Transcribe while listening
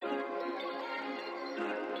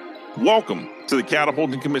Welcome to the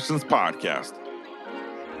Catapulting Commissions Podcast.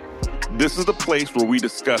 This is the place where we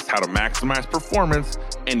discuss how to maximize performance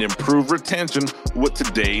and improve retention with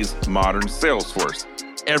today's modern sales force.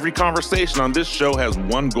 Every conversation on this show has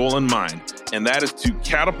one goal in mind, and that is to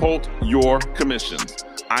catapult your commissions.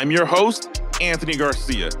 I'm your host, Anthony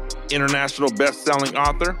Garcia, international best-selling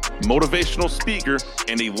author, motivational speaker,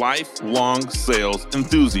 and a lifelong sales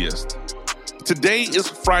enthusiast. Today is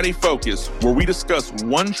Friday Focus, where we discuss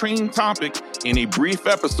one training topic in a brief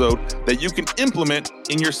episode that you can implement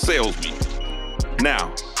in your sales week.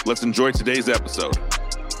 Now, let's enjoy today's episode.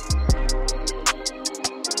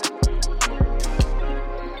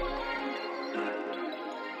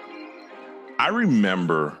 I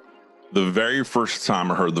remember the very first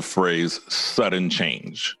time I heard the phrase sudden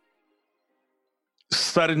change.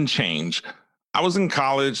 Sudden change. I was in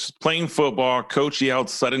college playing football, coach yelled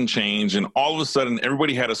sudden change, and all of a sudden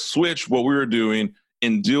everybody had to switch what we were doing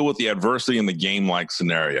and deal with the adversity in the game-like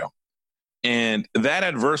scenario. And that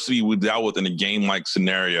adversity we dealt with in a game-like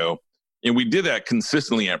scenario, and we did that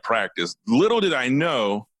consistently at practice. Little did I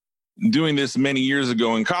know, doing this many years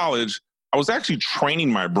ago in college, I was actually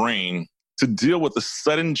training my brain to deal with the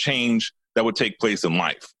sudden change that would take place in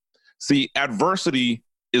life. See, adversity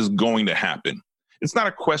is going to happen. It's not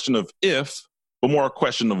a question of if, but more a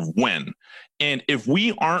question of when. And if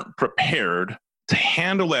we aren't prepared to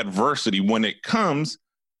handle adversity when it comes,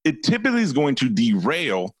 it typically is going to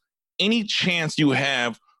derail any chance you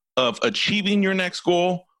have of achieving your next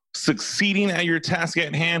goal, succeeding at your task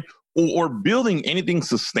at hand, or building anything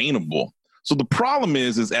sustainable. So the problem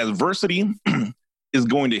is adversity is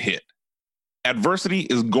going to hit. Adversity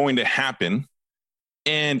is going to happen,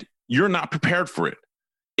 and you're not prepared for it.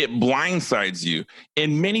 It blindsides you.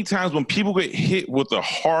 And many times when people get hit with a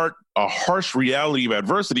harsh reality of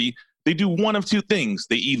adversity, they do one of two things.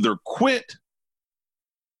 They either quit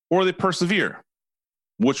or they persevere.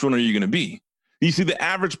 Which one are you going to be? You see, the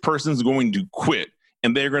average person is going to quit,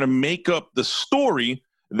 and they're going to make up the story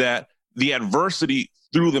that the adversity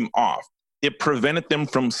threw them off. It prevented them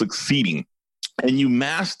from succeeding. And you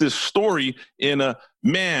mask this story in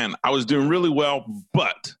man, I was doing really well,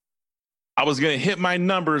 but I was going to hit my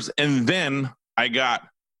numbers, and then I got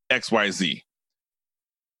XYZ.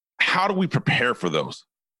 How do we prepare for those?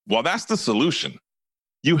 Well, that's the solution.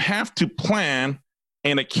 You have to plan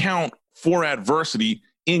and account for adversity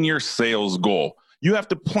in your sales goal. You have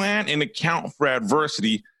to plan and account for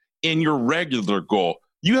adversity in your regular goal.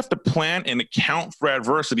 You have to plan and account for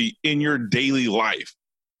adversity in your daily life.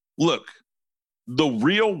 Look, the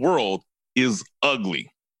real world is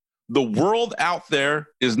ugly. The world out there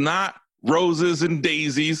is not roses and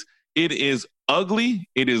daisies. It is ugly.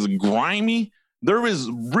 It is grimy. There is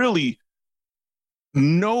really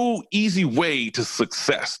no easy way to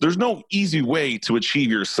success. There's no easy way to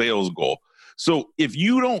achieve your sales goal. So if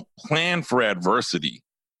you don't plan for adversity,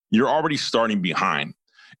 you're already starting behind.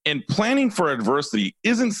 And planning for adversity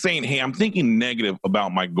isn't saying, hey, I'm thinking negative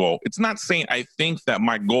about my goal. It's not saying I think that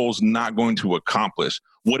my goal is not going to accomplish.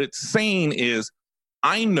 What it's saying is,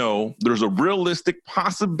 I know there's a realistic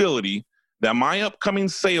possibility that my upcoming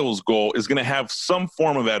sales goal is going to have some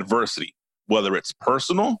form of adversity, whether it's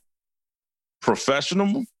personal,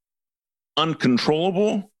 professional,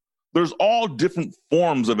 uncontrollable. There's all different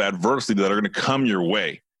forms of adversity that are going to come your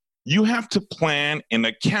way. You have to plan and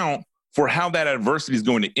account for how that adversity is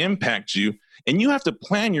going to impact you, and you have to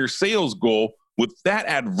plan your sales goal with that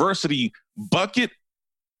adversity bucket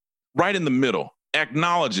right in the middle.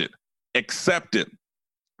 Acknowledge it, accept it,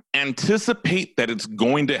 anticipate that it's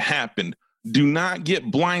going to happen. Do not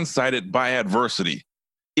get blindsided by adversity.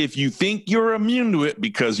 If you think you're immune to it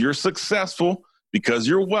because you're successful, because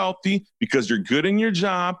you're wealthy, because you're good in your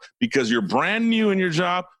job, because you're brand new in your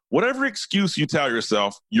job, whatever excuse you tell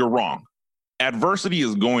yourself, you're wrong. Adversity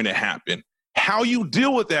is going to happen. How you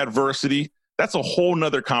deal with adversity, that's a whole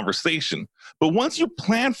nother conversation. But once you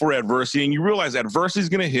plan for adversity and you realize adversity is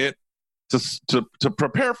going to hit, to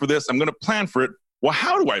prepare for this, I'm going to plan for it. Well,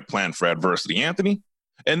 how do I plan for adversity, Anthony?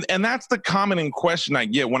 And that's the common question I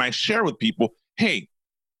get when I share with people, hey,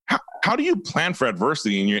 how do you plan for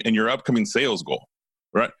adversity in your upcoming sales goal,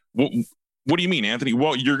 right? What do you mean, Anthony?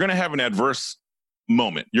 Well, you're going to have an adverse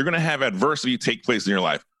moment. You're going to have adversity take place in your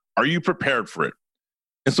life. Are you prepared for it?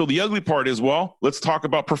 And so the ugly part is, well, let's talk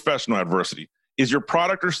about professional adversity. Is your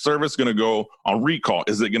product or service going to go on recall?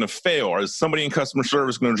 Is it going to fail? Or is somebody in customer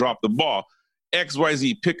service going to drop the ball?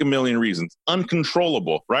 XYZ, pick a million reasons.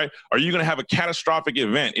 Uncontrollable, right? Are you going to have a catastrophic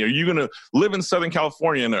event? Are you going to live in Southern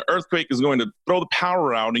California and an earthquake is going to throw the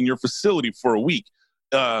power out in your facility for a week?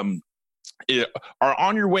 are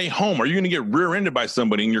on your way home. Are you going to get rear-ended by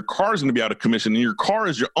somebody and your car is going to be out of commission and your car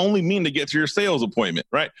is your only mean to get to your sales appointment,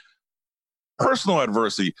 right? Personal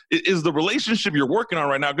adversity. Is the relationship you're working on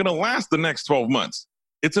right now going to last the next 12 months?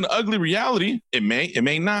 It's an ugly reality. It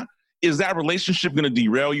may not. Is that relationship going to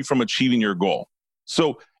derail you from achieving your goal?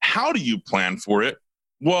 So how do you plan for it?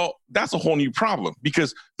 Well, that's a whole new problem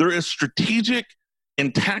because there is strategic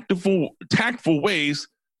and tactful ways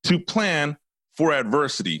to plan for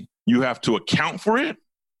adversity. You have to account for it,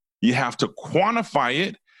 you have to quantify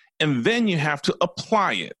it, and then you have to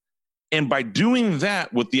apply it. And by doing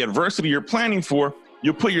that with the adversity you're planning for,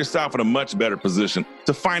 you'll put yourself in a much better position.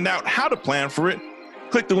 To find out how to plan for it,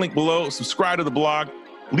 click the link below, subscribe to the blog,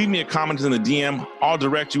 leave me a comment in the DM. I'll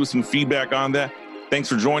direct you with some feedback on that. Thanks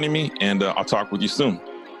for joining me, and I'll talk with you soon.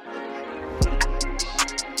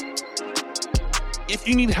 If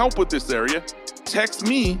you need help with this area, text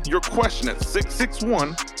me your question at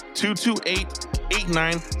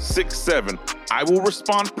 661-228-8967. I will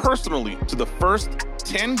respond personally to the first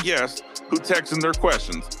 10 guests who text in their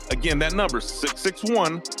questions. Again, that number is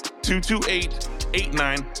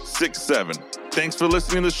 661-228-8967. Thanks for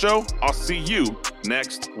listening to the show. I'll see you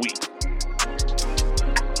next week.